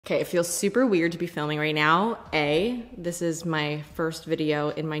Okay, it feels super weird to be filming right now. A, this is my first video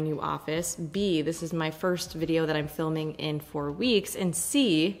in my new office. B, this is my first video that I'm filming in 4 weeks. And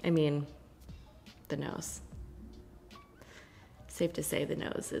C, I mean, the nose. Safe to say the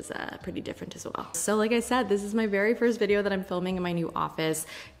nose is pretty different as well. So like I said, this is my very first video that I'm filming in my new office.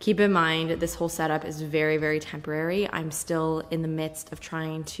 Keep in mind, this whole setup is very, very temporary. I'm still in the midst of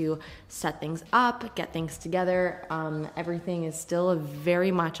trying to set things up, get things together. Everything is still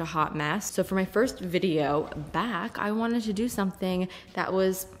very much a hot mess. So for my first video back, I wanted to do something that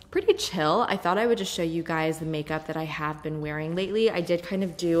was pretty chill. I thought I would just show you guys the makeup that I have been wearing lately. I did kind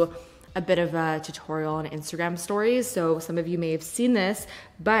of do a bit of a tutorial on Instagram stories, so some of you may have seen this,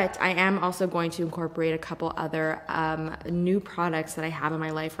 but I am also going to incorporate a couple other new products that I have in my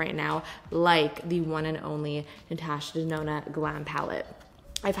life right now, like the one and only Natasha Denona Glam Palette.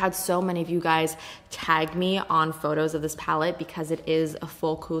 I've had so many of you guys tag me on photos of this palette because it is a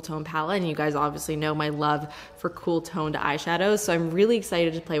full cool tone palette, and you guys obviously know my love for cool toned eyeshadows, so I'm really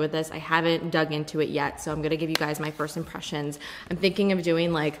excited to play with this. I haven't dug into it yet, so I'm gonna give you guys my first impressions. I'm thinking of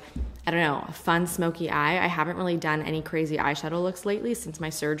doing like, I don't know, a fun smoky eye. I haven't really done any crazy eyeshadow looks lately since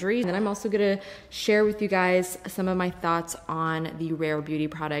my surgery. And then I'm also gonna share with you guys some of my thoughts on the Rare Beauty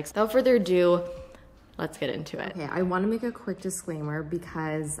products. Without further ado, let's get into it. Okay, I wanna make a quick disclaimer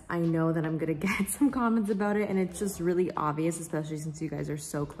because I know that I'm gonna get some comments about it, and it's just really obvious, especially since you guys are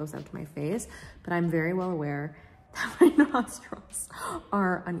so close up to my face, but I'm very well aware that my nostrils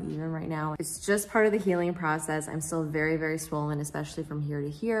are uneven right now. It's just part of the healing process. I'm still very, very swollen, especially from here to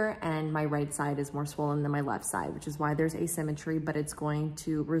here, and my right side is more swollen than my left side, which is why there's asymmetry, but it's going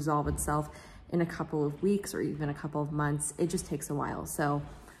to resolve itself in a couple of weeks or even a couple of months. It just takes a while. So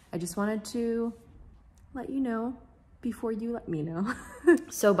I just wanted to let you know before you let me know.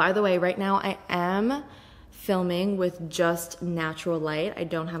 So by the way, right now I am filming with just natural light. I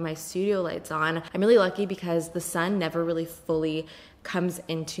don't have my studio lights on. I'm really lucky because the sun never really fully comes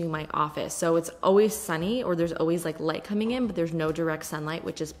into my office. So it's always sunny, or there's always like light coming in, but there's no direct sunlight,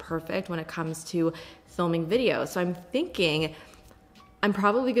 which is perfect when it comes to filming videos. So I'm thinking I'm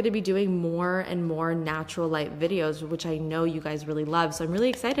probably going to be doing more and more natural light videos, which I know you guys really love. So I'm really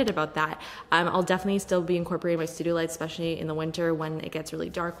excited about that. I'll definitely still be incorporating my studio lights, especially in the winter when it gets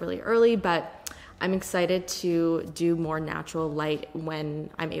really dark really early, but I'm excited to do more natural light when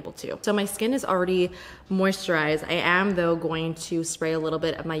I'm able to. So my skin is already moisturized. I am though going to spray a little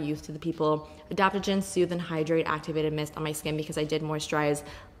bit of my Youth to the People Adaptogen Soothe and Hydrate Activated Mist on my skin because I did moisturize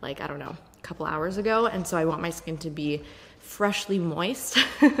like, I don't know, a couple hours ago. And so I want my skin to be freshly moist.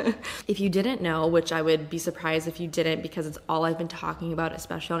 If you didn't know, which I would be surprised if you didn't because it's all I've been talking about,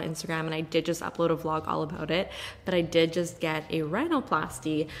 especially on Instagram, and I did just upload a vlog all about it, but I did just get a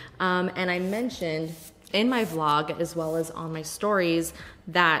rhinoplasty. And I mentioned in my vlog as well as on my stories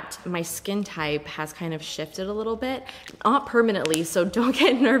that my skin type has kind of shifted a little bit, not permanently, so don't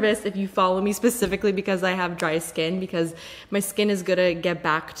get nervous if you follow me specifically because I have dry skin, because my skin is gonna get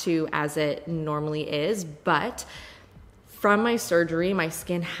back to as it normally is, but from my surgery, my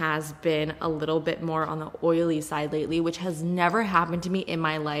skin has been a little bit more on the oily side lately, which has never happened to me in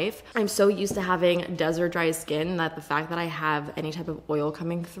my life. I'm so used to having desert dry skin that the fact that I have any type of oil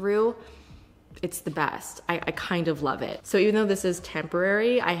coming through, it's the best. I kind of love it. So even though this is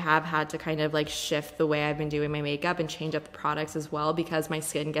temporary, I have had to kind of like shift the way I've been doing my makeup and change up the products as well because my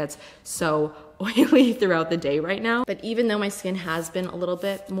skin gets so oily throughout the day right now. But even though my skin has been a little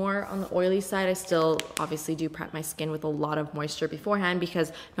bit more on the oily side, I still obviously do prep my skin with a lot of moisture beforehand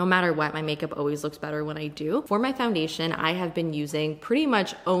because no matter what, my makeup always looks better when I do. For my foundation, I have been using pretty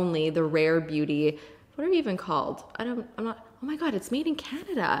much only the Rare Beauty, what are we even called? I'm not, oh my God, it's made in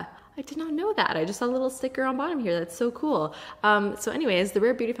Canada. I did not know that. I just saw a little sticker on bottom here. That's so cool. So anyways, the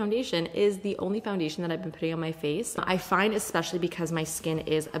Rare Beauty foundation is the only foundation that I've been putting on my face. I find, especially because my skin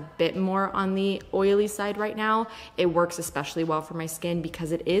is a bit more on the oily side right now, it works especially well for my skin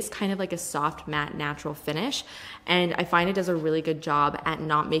because it is kind of like a soft, matte, natural finish. And I find it does a really good job at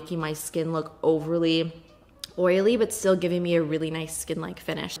not making my skin look overly oily, but still giving me a really nice skin-like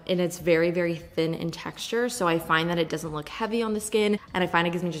finish. And it's very, very thin in texture, so I find that it doesn't look heavy on the skin, and I find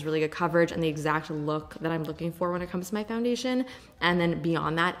it gives me just really good coverage and the exact look that I'm looking for when it comes to my foundation. And then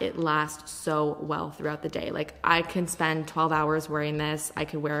beyond that, it lasts so well throughout the day. Like, I can spend 12 hours wearing this, I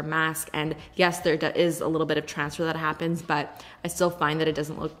could wear a mask, and yes, there is a little bit of transfer that happens, but I still find that it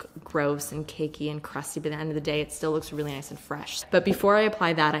doesn't look gross and cakey and crusty by the end of the day. It still looks really nice and fresh. But before I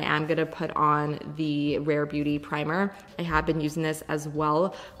apply that, I am gonna put on the Rare Beauty primer. I have been using this as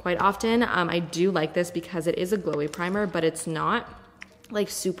well quite often. I do like this because it is a glowy primer, but it's not like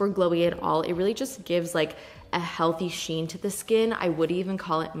super glowy at all. It really just gives like a healthy sheen to the skin. I wouldn't even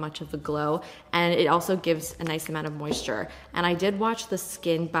call it much of a glow, and it also gives a nice amount of moisture. And I did watch the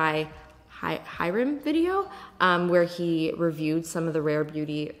Skin by Hiram video where he reviewed some of the Rare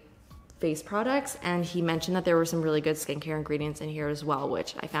Beauty face products, and he mentioned that there were some really good skincare ingredients in here as well,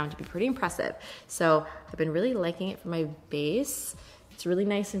 which I found to be pretty impressive. So I've been really liking it for my base. It's really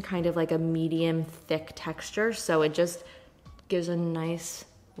nice and kind of like a medium thick texture, so it just gives a nice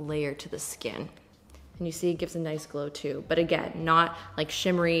layer to the skin. And you see it gives a nice glow too. But again, not like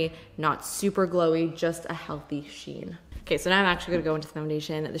shimmery, not super glowy, just a healthy sheen. Okay, so now I'm actually gonna go into the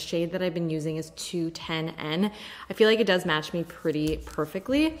foundation. The shade that I've been using is 210N. I feel like it does match me pretty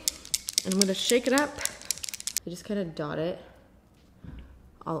perfectly. And I'm gonna shake it up. I just kind of dot it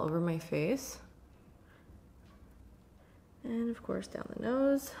all over my face. And of course down the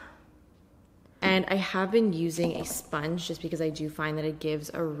nose. And I have been using a sponge just because I do find that it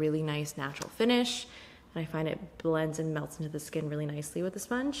gives a really nice natural finish. And I find it blends and melts into the skin really nicely with the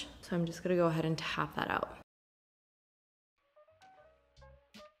sponge. So I'm just gonna go ahead and tap that out.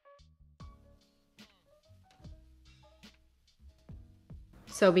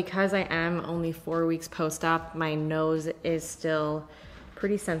 So because I am only 4 weeks post-op, my nose is still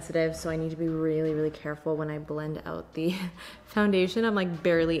pretty sensitive, so I need to be really, really careful when I blend out the foundation. I'm like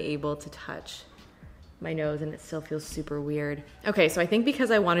barely able to touch my nose and it still feels super weird. Okay, so I think because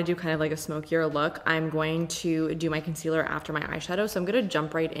I want to do kind of like a smokier look, I'm going to do my concealer after my eyeshadow. So I'm gonna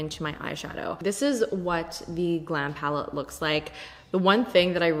jump right into my eyeshadow. This is what the Glam palette looks like. The one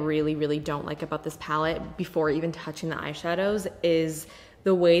thing that I really, really don't like about this palette before even touching the eyeshadows is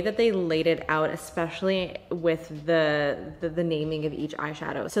the way that they laid it out, especially with the naming of each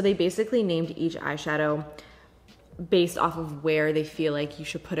eyeshadow. So they basically named each eyeshadow based off of where they feel like you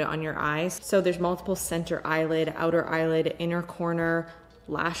should put it on your eyes. So there's multiple center eyelid, outer eyelid, inner corner,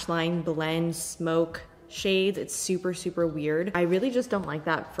 lash line, blend, smoke shades. It's super, super weird. I really just don't like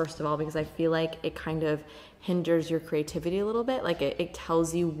that, first of all, because I feel like it kind of hinders your creativity a little bit. Like it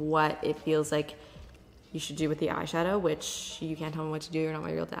tells you what it feels like you should do with the eyeshadow, which you can't tell me what to do. You're not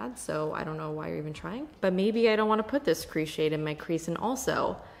my real dad, so I don't know why you're even trying. But maybe I don't want to put this crease shade in my crease. And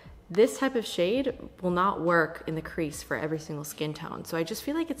also, this type of shade will not work in the crease for every single skin tone. So I just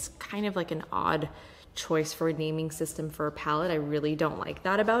feel like it's kind of like an odd choice for a naming system for a palette. I really don't like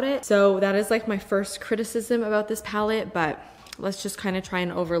that about it. So that is like my first criticism about this palette, but let's just kind of try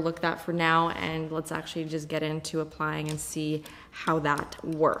and overlook that for now, and let's actually just get into applying and see how that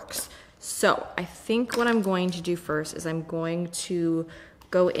works. So I think what I'm going to do first is I'm going to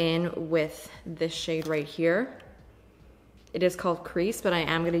go in with this shade right here. It is called Crease, but I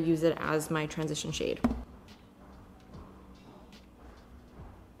am going to use it as my transition shade.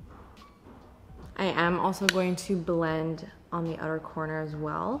 I am also going to blend on the outer corner as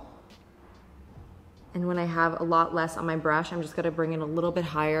well. And when I have a lot less on my brush, I'm just going to bring it a little bit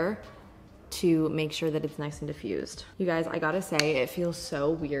higher to make sure that it's nice and diffused. You guys, I gotta say, it feels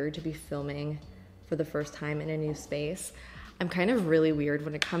so weird to be filming for the first time in a new space. I'm kind of really weird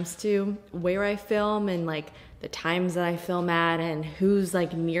when it comes to where I film and like the times that I film at and who's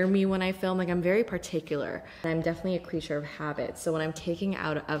like near me when I film. Like I'm very particular. I'm definitely a creature of habit. So when I'm taking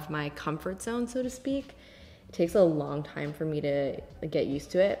out of my comfort zone, so to speak, it takes a long time for me to get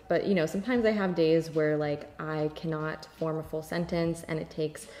used to it. But you know, sometimes I have days where like I cannot form a full sentence and it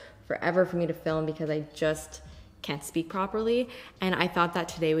takes forever for me to film because I just can't speak properly. And I thought that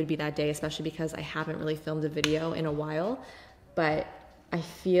today would be that day, especially because I haven't really filmed a video in a while. But I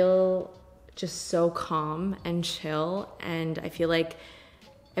feel just so calm and chill, and I feel like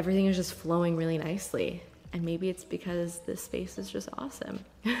everything is just flowing really nicely. And maybe it's because this space is just awesome.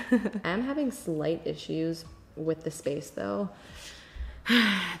 I'm having slight issues with the space though.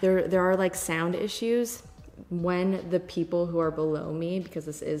 There are like sound issues when the people who are below me, because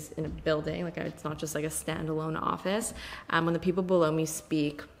this is in a building, like it's not just like a standalone office, when the people below me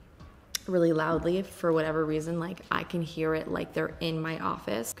speak really loudly for whatever reason, like I can hear it like they're in my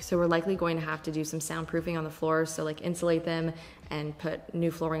office. So we're likely going to have to do some soundproofing on the floors, so like insulate them and put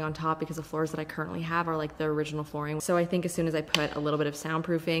new flooring on top, because the floors that I currently have are like the original flooring. So I think as soon as I put a little bit of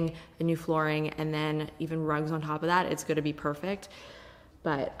soundproofing, a new flooring, and then even rugs on top of that, it's gonna be perfect.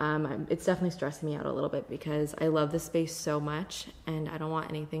 But it's definitely stressing me out a little bit because I love this space so much and I don't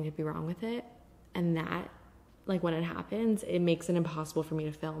want anything to be wrong with it. And that, like when it happens, it makes it impossible for me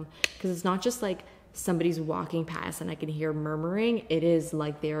to film, because it's not just like somebody's walking past and I can hear murmuring. It is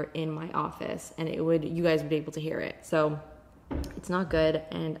like they're in my office and you guys would be able to hear it. So it's not good,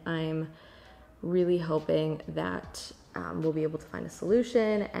 and I'm really hoping that we'll be able to find a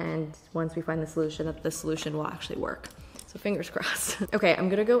solution, and once we find the solution, that the solution will actually work. So fingers crossed. Okay, I'm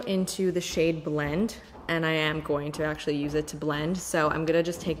gonna go into the shade Blend, and I am going to actually use it to blend. So I'm gonna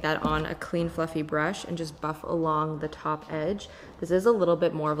just take that on a clean fluffy brush and just buff along the top edge. This is a little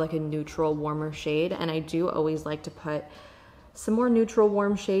bit more of like a neutral, warmer shade, and I do always like to put some more neutral,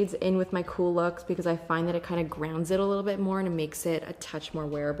 warm shades in with my cool looks because I find that it kind of grounds it a little bit more and it makes it a touch more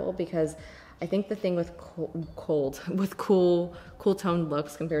wearable, because I think the thing with cool toned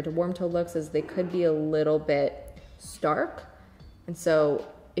looks compared to warm toned looks is they could be a little bit stark. And so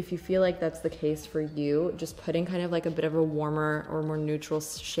if you feel like that's the case for you, just putting kind of like a bit of a warmer or more neutral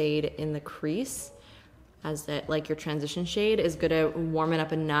shade in the crease as like your transition shade is gonna warm it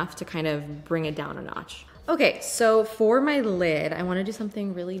up enough to kind of bring it down a notch. Okay, so for my lid, I wanna do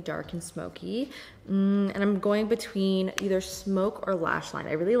something really dark and smoky. And I'm going between either smoke or lash line.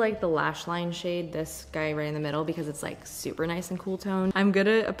 I really like the lash line shade, this guy right in the middle, because it's like super nice and cool tone. I'm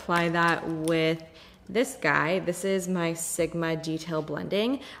gonna apply that with this guy. This is my Sigma Detail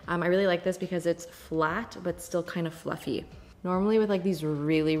Blending. I really like this because it's flat, but still kind of fluffy. Normally with like these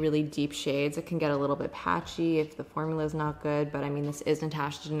really, really deep shades, it can get a little bit patchy if the formula is not good, but I mean, this is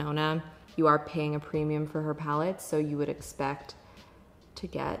Natasha Denona. You are paying a premium for her palette, so you would expect to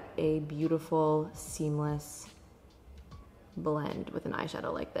get a beautiful, seamless blend with an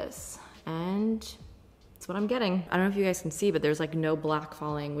eyeshadow like this. And that's what I'm getting. I don't know if you guys can see, but there's like no black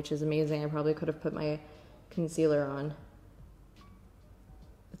falling, which is amazing. I probably could have put my concealer on.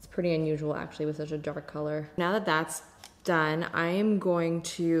 It's pretty unusual actually with such a dark color. Now that that's done, I am going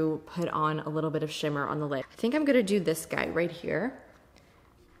to put on a little bit of shimmer on the lid. I think I'm gonna do this guy right here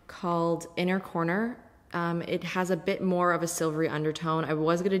called Inner Corner. It has a bit more of a silvery undertone. I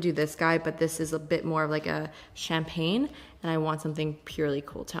was gonna do this guy, but this is a bit more of like a champagne, and I want something purely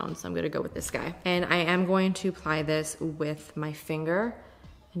cool tone, so I'm gonna go with this guy. And I am going to apply this with my finger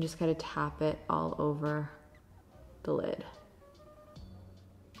and just kind of tap it all over the lid.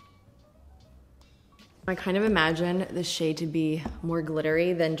 I kind of imagine the shade to be more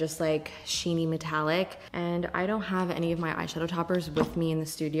glittery than just like sheeny metallic. And I don't have any of my eyeshadow toppers with me in the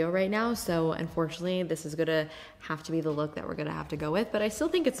studio right now. So unfortunately, this is gonna have to be the look that we're gonna have to go with, but I still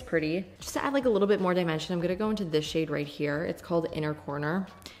think it's pretty. Just to add like a little bit more dimension, I'm gonna go into this shade right here. It's called Inner Corner.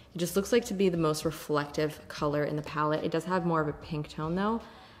 It just looks like to be the most reflective color in the palette. It does have more of a pink tone though.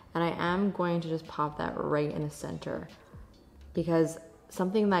 And I am going to just pop that right in the center, because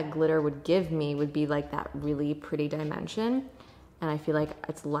something that glitter would give me would be like that really pretty dimension, and I feel like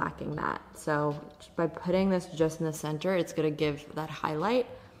it's lacking that. So by putting this just in the center, it's gonna give that highlight,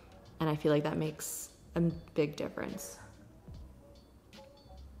 and I feel like that makes a big difference.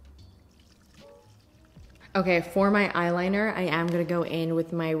 Okay, for my eyeliner, I am gonna go in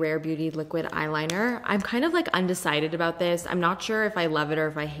with my Rare Beauty liquid eyeliner. I'm kind of like undecided about this. I'm not sure if I love it or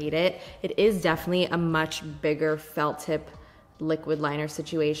if I hate it. It is definitely a much bigger felt tip liquid liner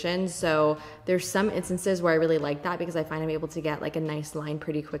situation. So there's some instances where I really like that because I find I'm able to get like a nice line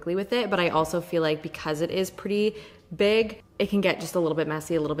pretty quickly with it. But I also feel like because it is pretty big, it can get just a little bit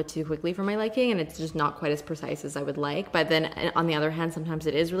messy, a little bit too quickly for my liking, and it's just not quite as precise as I would like. But then on the other hand, sometimes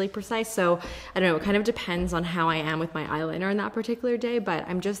it is really precise. So I don't know, it kind of depends on how I am with my eyeliner on that particular day, but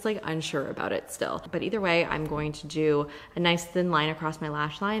I'm just like unsure about it still. But either way, I'm going to do a nice thin line across my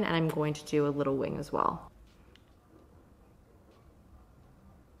lash line, and I'm going to do a little wing as well.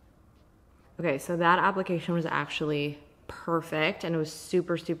 Okay, so that application was actually perfect, and it was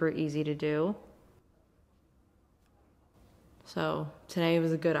super, super easy to do. So today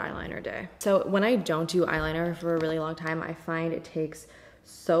was a good eyeliner day. So when I don't do eyeliner for a really long time, I find it takes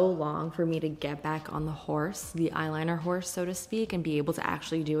so long for me to get back on the horse, the eyeliner horse, so to speak, and be able to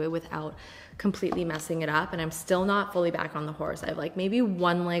actually do it without completely messing it up. And I'm still not fully back on the horse. I have like maybe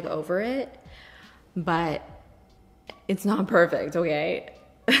one leg over it, but it's not perfect, okay?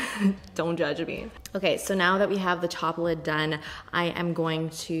 Don't judge me. Okay, so now that we have the top lid done, I am going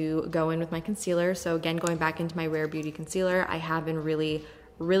to go in with my concealer. So again, going back into my Rare Beauty concealer, I have been really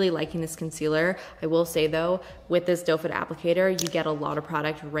liking this concealer. I will say though, with this doe foot applicator, you get a lot of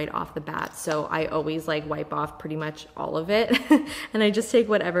product right off the bat. So I always like wipe off pretty much all of it. And I just take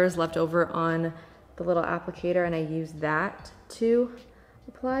whatever is left over on the little applicator and I use that to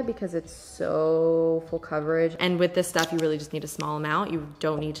apply because it's so full coverage. And with this stuff, you really just need a small amount. You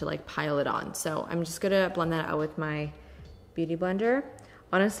don't need to like pile it on. So I'm just gonna blend that out with my beauty blender.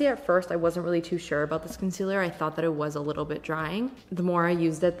 Honestly, at first, I wasn't really too sure about this concealer. I thought that it was a little bit drying. The more I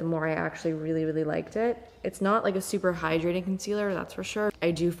used it, the more I actually really liked it. It's not like a super hydrating concealer, that's for sure.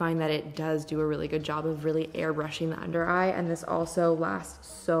 I do find that it does do a really good job of really airbrushing the under eye, and this also lasts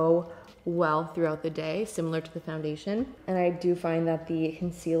so well throughout the day, similar to the foundation. And I do find that the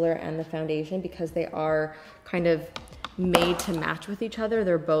concealer and the foundation, because they are kind of made to match with each other.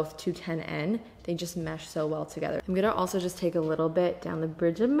 They're both 210N. They just mesh so well together. I'm gonna also just take a little bit down the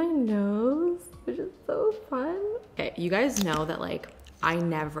bridge of my nose, which is so fun. Okay, you guys know that like, I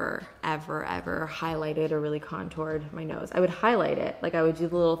never, ever, ever highlighted or really contoured my nose. I would highlight it, like I would do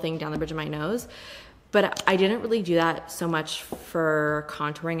the little thing down the bridge of my nose, but I didn't really do that so much for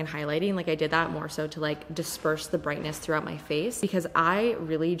contouring and highlighting. Like I did that more so to like disperse the brightness throughout my face, because I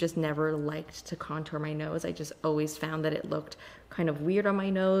really just never liked to contour my nose. I just always found that it looked kind of weird on my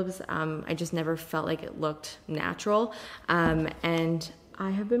nose. I just never felt like it looked natural. And I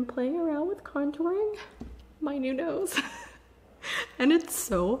have been playing around with contouring my new nose. And it's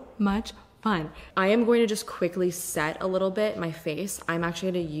so much fun. I am going to just quickly set a little bit my face. I'm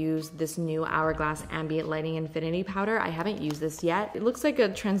actually going to use this new Hourglass Ambient Lighting Infinity powder. I haven't used this yet. It looks like a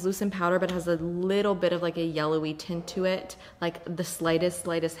translucent powder, but has a little bit of like a yellowy tint to it, like the slightest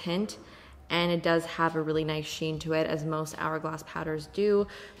hint. And it does have a really nice sheen to it, as most Hourglass powders do.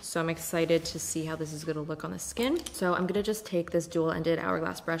 So I'm excited to see how this is gonna look on the skin. So I'm gonna just take this dual-ended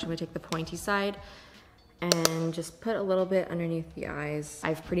Hourglass brush. I'm gonna take the pointy side and just put a little bit underneath the eyes.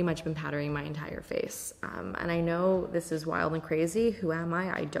 I've pretty much been powdering my entire face. And I know this is wild and crazy. Who am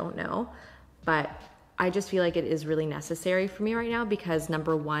I? I don't know. But I just feel like it is really necessary for me right now, because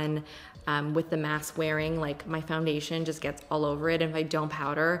number one, with the mask wearing, like my foundation just gets all over it. And if I don't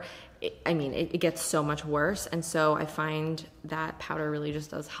powder, it gets so much worse. And so I find that powder really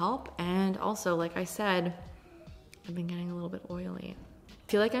just does help. And also, like I said, I've been getting a little bit oily.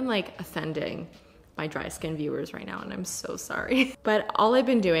 I feel like I'm like offending my dry skin viewers right now, and I'm so sorry. But all I've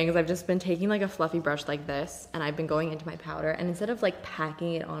been doing is I've just been taking like a fluffy brush like this, and I've been going into my powder, and instead of like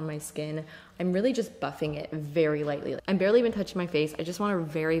packing it on my skin, I'm really just buffing it very lightly. I'm barely even touching my face. I just want a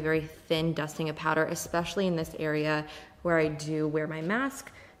very, very thin dusting of powder, especially in this area where I do wear my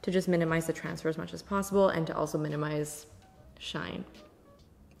mask, to just minimize the transfer as much as possible, and to also minimize shine.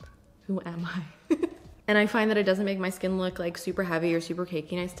 Who am I? And I find that it doesn't make my skin look like super heavy or super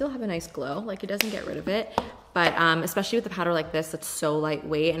cakey, and I still have a nice glow. Like, it doesn't get rid of it. But especially with a powder like this that's so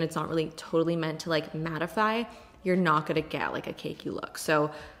lightweight and it's not really totally meant to like mattify, you're not gonna get like a cakey look.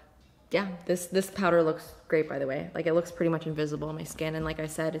 So yeah, this powder looks great, by the way. Like, it looks pretty much invisible on my skin, and like I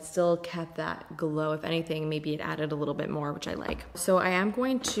said, it still kept that glow. If anything, maybe it added a little bit more, which I like. So I am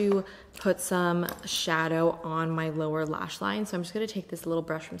going to put some shadow on my lower lash line. So I'm just gonna take this little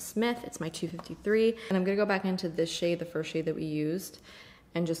brush from Smith. It's my 253, and I'm gonna go back into this shade, the first shade that we used,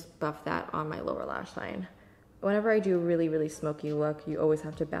 and just buff that on my lower lash line. Whenever I do a really, really smoky look, you always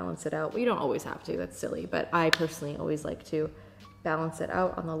have to balance it out. Well, you don't always have to, that's silly, but I personally always like to balance it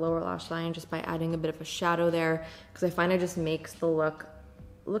out on the lower lash line just by adding a bit of a shadow there, because I find it just makes the look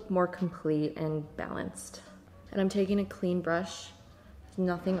more complete and balanced. And I'm taking a clean brush, there's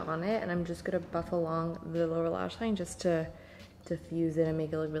nothing on it, and I'm just gonna buff along the lower lash line just to diffuse it and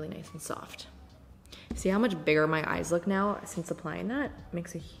make it look really nice and soft. See how much bigger my eyes look now since applying that? It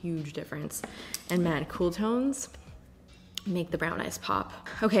makes a huge difference. And man, cool tones make the brown eyes pop.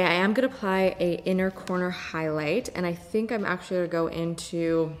 Okay, I am gonna apply a inner corner highlight, and I think I'm actually gonna go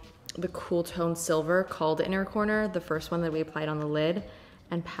into the Cool Tone Silver called Inner Corner, the first one that we applied on the lid,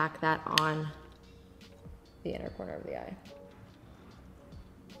 and pack that on the inner corner of the eye.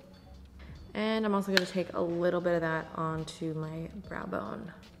 And I'm also gonna take a little bit of that onto my brow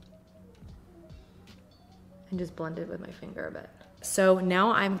bone and just blend it with my finger a bit. So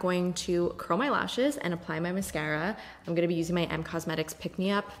now I'm going to curl my lashes and apply my mascara. I'm gonna be using my M Cosmetics Pick Me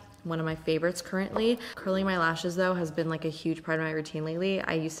Up, one of my favorites currently. Curling my lashes though has been like a huge part of my routine lately.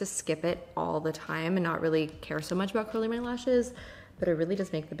 I used to skip it all the time and not really care so much about curling my lashes, but it really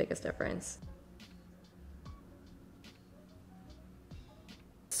does make the biggest difference.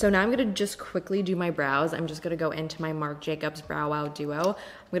 So now I'm gonna just quickly do my brows. I'm just gonna go into my Marc Jacobs Brow Wow Duo.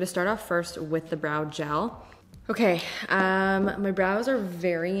 I'm gonna start off first with the brow gel. Okay, my brows are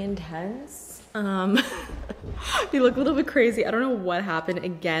very intense. They look a little bit crazy. I don't know what happened.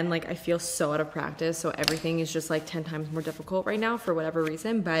 Again, like I feel so out of practice, so everything is just like 10 times more difficult right now for whatever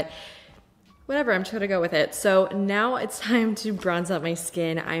reason, but whatever, I'm just gonna go with it. So now it's time to bronze up my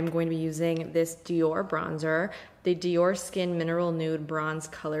skin. I'm going to be using this Dior bronzer, the Dior Skin Mineral Nude Bronze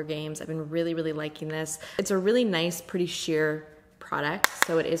Color Games. I've been really, really liking this. It's a really nice, pretty sheer product,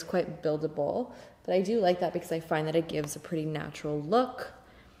 so it is quite buildable. But I do like that because I find that it gives a pretty natural look,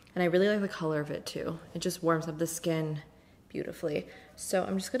 and I really like the color of it too. It just warms up the skin beautifully. So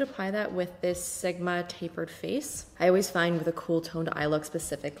I'm just gonna apply that with this Sigma Tapered Face. I always find with a cool toned eye look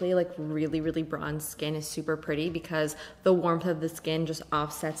specifically, like really, really bronze skin is super pretty because the warmth of the skin just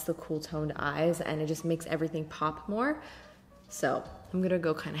offsets the cool toned eyes, and it just makes everything pop more. So I'm gonna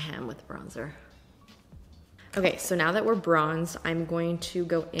go kind of ham with bronzer. Okay, so now that we're bronzed, I'm going to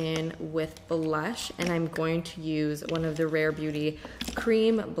go in with blush, and I'm going to use one of the Rare Beauty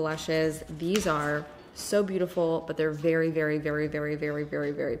cream blushes. These are so beautiful, but they're very, very, very, very, very,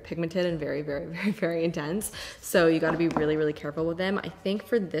 very, very pigmented and very, very, very, very intense. So you gotta be really, really careful with them. I think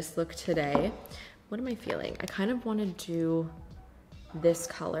for this look today, what am I feeling? I kind of wanna do this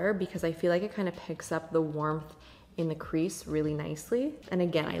color because I feel like it kind of picks up the warmth in the crease really nicely. And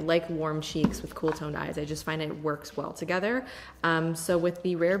again, I like warm cheeks with cool toned eyes. I just find it works well together. So with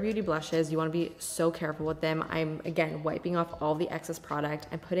the Rare Beauty blushes, you wanna be so careful with them. I'm, again, wiping off all the excess product.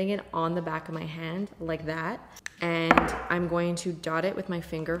 I'm putting it on the back of my hand like that. And I'm going to dot it with my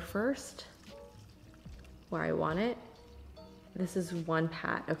finger first, where I want it. This is one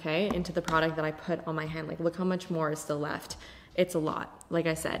pat, okay, into the product that I put on my hand. Like, look how much more is still left. It's a lot. Like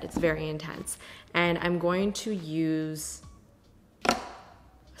I said, it's very intense. And I'm going to use a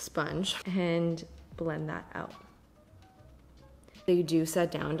sponge and blend that out. So you do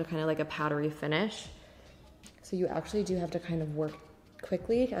set down to kind of like a powdery finish. So you actually do have to kind of work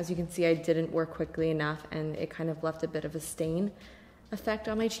quickly. As you can see, I didn't work quickly enough and it kind of left a bit of a stain effect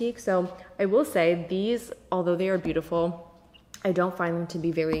on my cheek. So I will say these, although they are beautiful, I don't find them to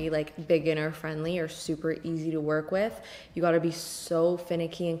be very like beginner friendly or super easy to work with. You gotta be so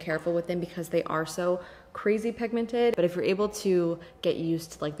finicky and careful with them because they are so crazy pigmented. But if you're able to get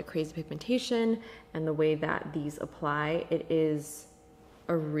used to like the crazy pigmentation and the way that these apply, it is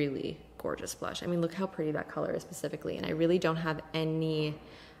a really gorgeous blush. I mean, look how pretty that color is specifically. And I really don't have any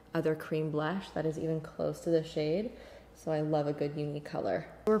other cream blush that is even close to the shade. So I love a good unique color.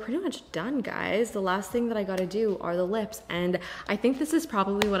 We're pretty much done, guys. The last thing that I gotta do are the lips. And I think this is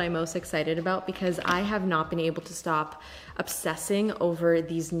probably what I'm most excited about because I have not been able to stop obsessing over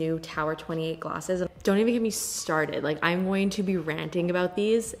these new Tower 28 glosses. Don't even get me started. Like, I'm going to be ranting about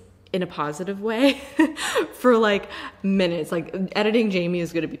these in a positive way for like minutes. Like, editing Jamie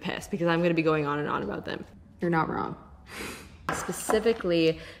is gonna be pissed because I'm gonna be going on and on about them. You're not wrong.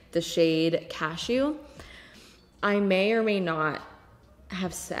 Specifically, the shade Cashew. I may or may not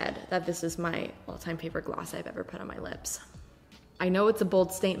have said that this is my all-time favorite gloss I've ever put on my lips. I know it's a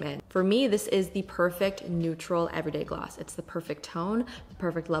bold statement. For me, this is the perfect neutral everyday gloss. It's the perfect tone, the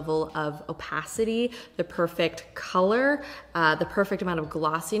perfect level of opacity, the perfect color, the perfect amount of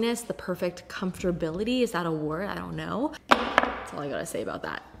glossiness, the perfect comfortability. Is that a word? I don't know. That's all I gotta say about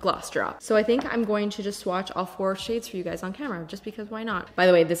that. Gloss drop. So I think I'm going to just swatch all 4 shades for you guys on camera, just because why not? By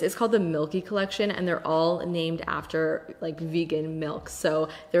the way, this is called the Milky Collection and they're all named after like vegan milk. So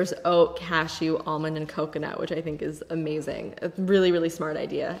there's oat, cashew, almond, and coconut, which I think is amazing. A really, really smart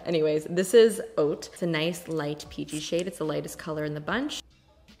idea. Anyways, this is oat. It's a nice light peachy shade. It's the lightest color in the bunch.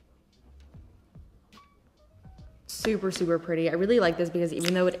 Super, super pretty. I really like this because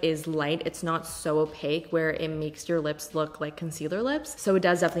even though it is light, it's not so opaque where it makes your lips look like concealer lips. So it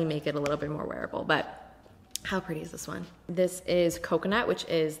does definitely make it a little bit more wearable, but how pretty is this one? This is Coconut, which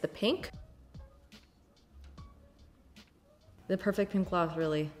is the pink. The perfect pink gloss,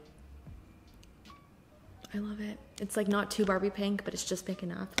 really. I love it. It's like not too Barbie pink, but it's just pink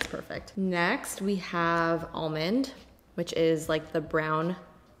enough. It's perfect. Next, we have Almond, which is like the brown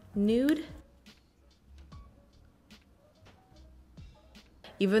nude.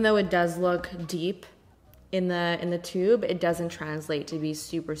 Even though it does look deep in the tube, it doesn't translate to be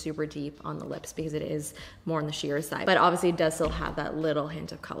super, super deep on the lips because it is more on the sheer side. But obviously it does still have that little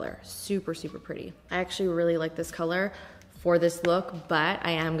hint of color. Super, super pretty. I actually really like this color for this look, but I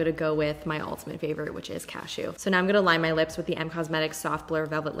am gonna go with my ultimate favorite, which is Cashew. So now I'm gonna line my lips with the M Cosmetics Soft Blur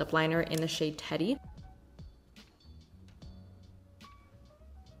Velvet Lip Liner in the shade Teddy.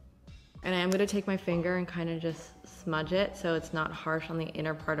 And I am gonna take my finger and kind of just smudge it so it's not harsh on the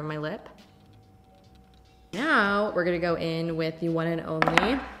inner part of my lip. Now we're gonna go in with the one and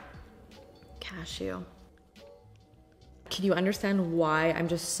only Cashew. Can you understand why I'm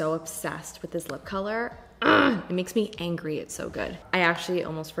just so obsessed with this lip color? It makes me angry, it's so good. I actually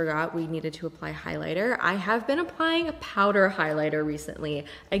almost forgot we needed to apply highlighter. I have been applying a powder highlighter recently.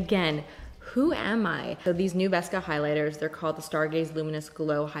 Again, who am I? So these new Vesca highlighters, they're called the Stargaze Luminous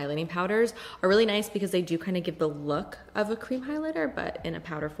Glow Highlighting Powders, are really nice because they do kind of give the look of a cream highlighter, but in a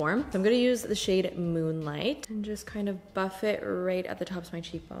powder form. So I'm gonna use the shade Moonlight and just kind of buff it right at the tops of my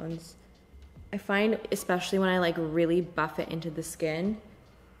cheekbones. I find, especially when I like really buff it into the skin,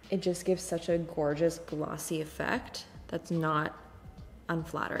 it just gives such a gorgeous glossy effect that's not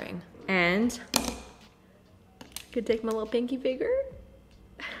unflattering. And I could take my little pinky finger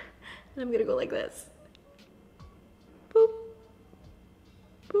and I'm gonna go like this. Boop,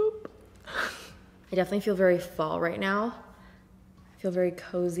 boop. I definitely feel very fall right now. I feel very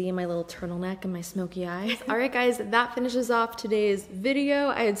cozy in my little turtleneck and my smoky eyes. All right, guys, that finishes off today's video.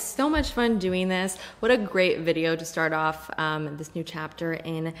 I had so much fun doing this. What a great video to start off this new chapter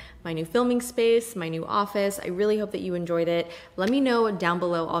in my new filming space, my new office. I really hope that you enjoyed it. Let me know down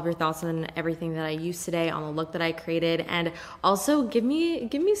below all of your thoughts on everything that I used today, on the look that I created, and also give me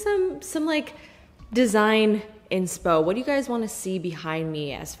some like design inspo. What do you guys want to see behind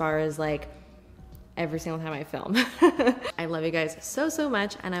me as far as like every single time I film? I love you guys so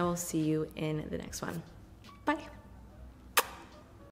much, and I will see you in the next one. Bye.